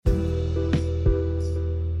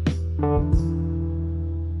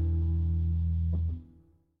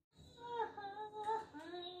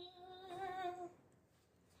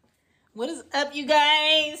up, you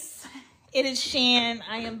guys? It is Shan.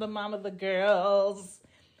 I am the mom of the girls.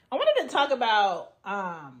 I wanted to talk about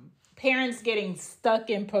parents getting stuck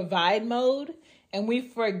in provide mode, and we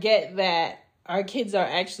forget that our kids are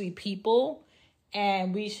actually people,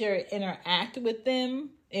 and we should interact with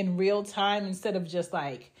them in real time instead of just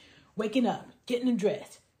like waking up, getting them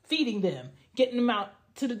dressed, feeding them, getting them out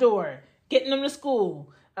to the door, getting them to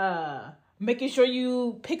school, making sure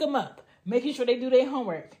you pick them up, making sure they do their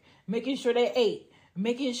homework, making sure they ate,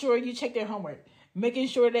 making sure you check their homework, making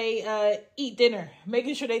sure they eat dinner,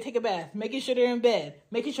 making sure they take a bath, making sure they're in bed,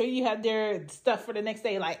 making sure you have their stuff for the next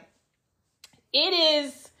day. Like, it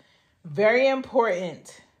is very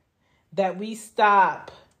important that we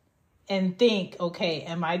stop and think, okay,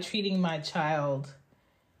 am I treating my child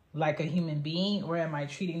like a human being, or am I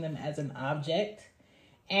treating them as an object?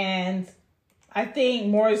 And I think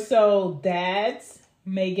more so dads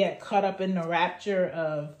may get caught up in the rapture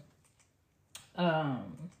of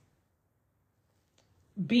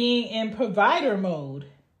being in provider mode,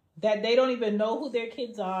 that they don't even know who their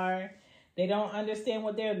kids are. They don't understand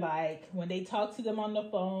what they're like. When they talk to them on the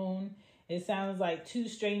phone, it sounds like two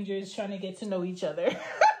strangers trying to get to know each other.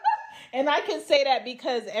 And I can say that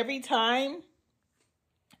because every time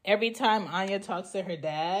Anya talks to her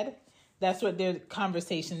dad, that's what their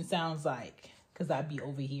conversation sounds like. Because I'd be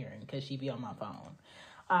overhearing because she'd be on my phone.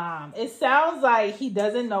 It sounds like he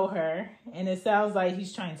doesn't know her, and it sounds like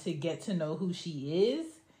he's trying to get to know who she is.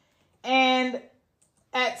 And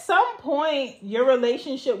at some point, your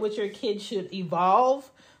relationship with your kid should evolve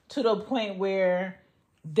to the point where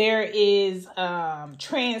there is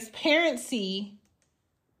transparency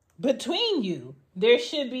between you. There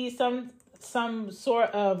should be some sort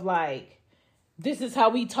of like, this is how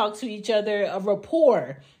we talk to each other, a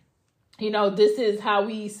rapport. You know, this is how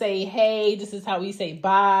we say hey, this is how we say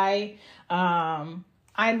bye.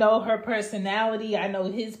 I know her personality. I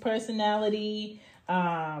know his personality.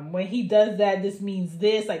 When he does that, this means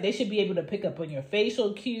this. Like, they should be able to pick up on your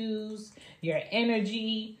facial cues, your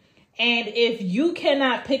energy. And if you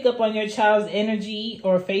cannot pick up on your child's energy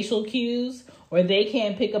or facial cues, or they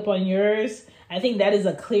can't pick up on yours, I think that is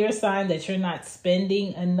a clear sign that you're not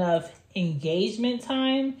spending enough engagement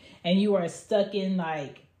time, and you are stuck in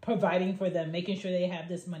like providing for them, making sure they have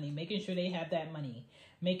this money, making sure they have that money,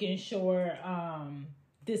 making sure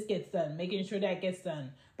this gets done, making sure that gets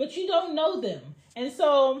done. But you don't know them. And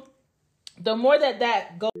so the more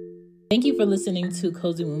that goes. Thank you for listening to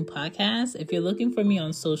Cozy Womb Podcast. If you're looking for me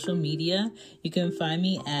on social media, you can find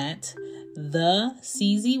me at the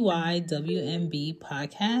CZYWMB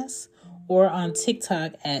Podcast, or on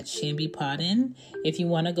TikTok at ShambiPodden. If you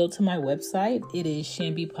want to go to my website, it is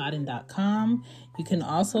ShambiPodden.com. You can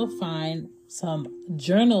also find some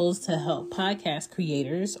journals to help podcast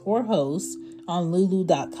creators or hosts on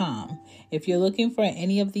Lulu.com. If you're looking for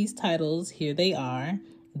any of these titles, here they are: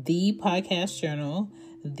 The Podcast Journal,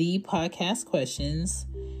 The Podcast Questions,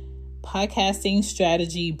 Podcasting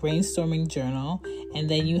Strategy Brainstorming Journal, and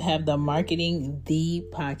then you have the Marketing The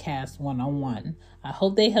Podcast 101. I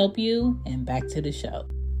hope they help you, and back to the show.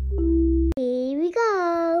 Here we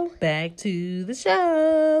go. Back to the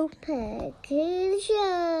show. Back to the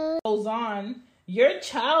show. Goes on, your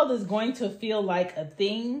child is going to feel like a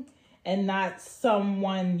thing and not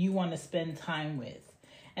someone you want to spend time with.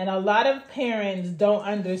 And a lot of parents don't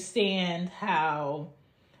understand how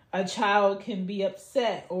a child can be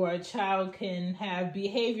upset, or a child can have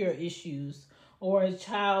behavior issues, or a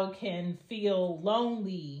child can feel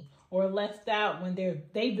lonely or left out when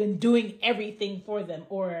they've been doing everything for them,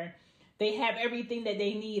 or they have everything that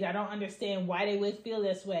they need. I don't understand why they would feel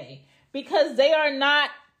this way, because they are not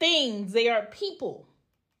things, they are people.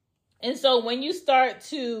 And so when you start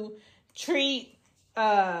to treat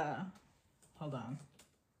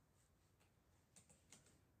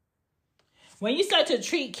when you start to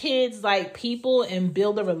treat kids like people and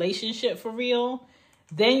build a relationship for real,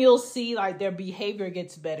 then you'll see like their behavior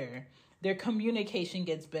gets better. Their communication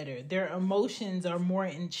gets better. Their emotions are more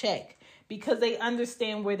in check because they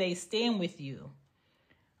understand where they stand with you.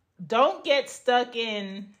 Don't get stuck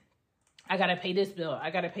in, I got to pay this bill.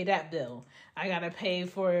 I got to pay that bill. I got to pay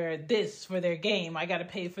for this for their game. I got to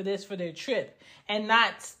pay for this for their trip. And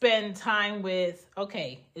not spend time with,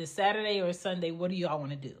 okay, it's Saturday or Sunday. What do y'all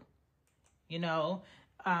want to do? You know,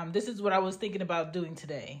 this is what I was thinking about doing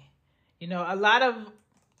today. You know, a lot of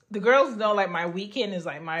the girls know like my weekend is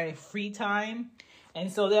like my free time.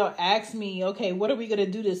 And so they'll ask me, okay, what are we going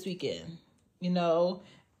to do this weekend? You know,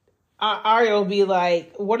 Aria will be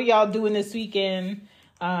like, what are y'all doing this weekend?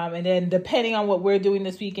 And then depending on what we're doing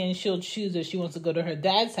this weekend, she'll choose if she wants to go to her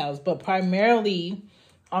dad's house. But primarily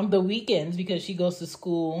on the weekends, because she goes to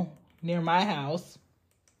school near my house,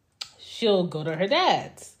 she'll go to her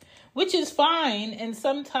dad's, which is fine. And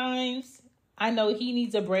sometimes I know he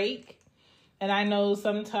needs a break. And I know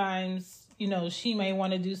sometimes, she may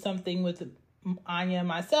want to do something with Anya and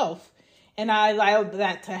myself. And I allow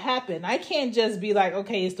that to happen. I can't just be like,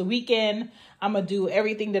 okay, it's the weekend. I'm going to do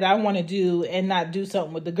everything that I want to do and not do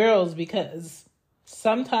something with the girls, because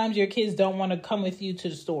sometimes your kids don't want to come with you to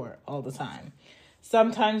the store all the time.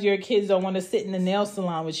 Sometimes your kids don't want to sit in the nail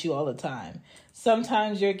salon with you all the time.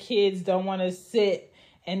 Sometimes your kids don't want to sit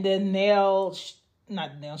in the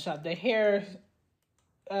the hair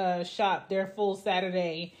shop their full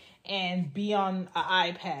Saturday and be on an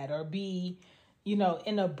iPad or be,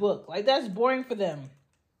 in a book. Like, that's boring for them.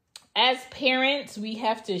 As parents, we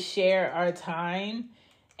have to share our time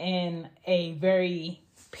in a very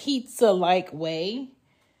pizza-like way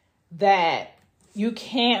that you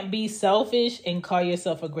can't be selfish and call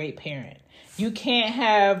yourself a great parent. You can't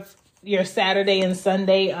have your Saturday and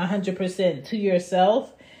Sunday 100% to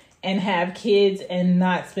yourself and have kids and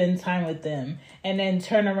not spend time with them, and then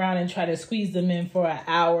turn around and try to squeeze them in for an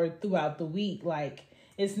hour throughout the week. Like,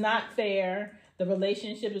 it's not fair. The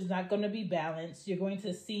relationship is not going to be balanced. You're going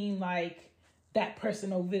to seem like that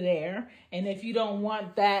person over there. And if you don't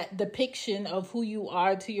want that depiction of who you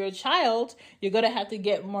are to your child, you're going to have to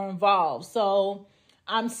get more involved. So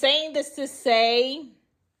I'm saying this to say,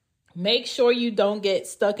 make sure you don't get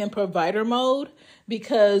stuck in provider mode,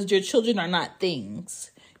 because your children are not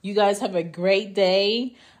things. You guys have a great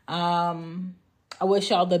day. I wish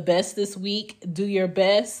y'all the best this week. Do your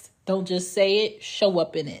best. Don't just say it. Show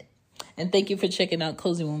up in it. And thank you for checking out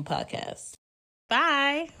Cozy Womb Podcast.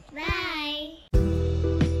 Bye. Bye.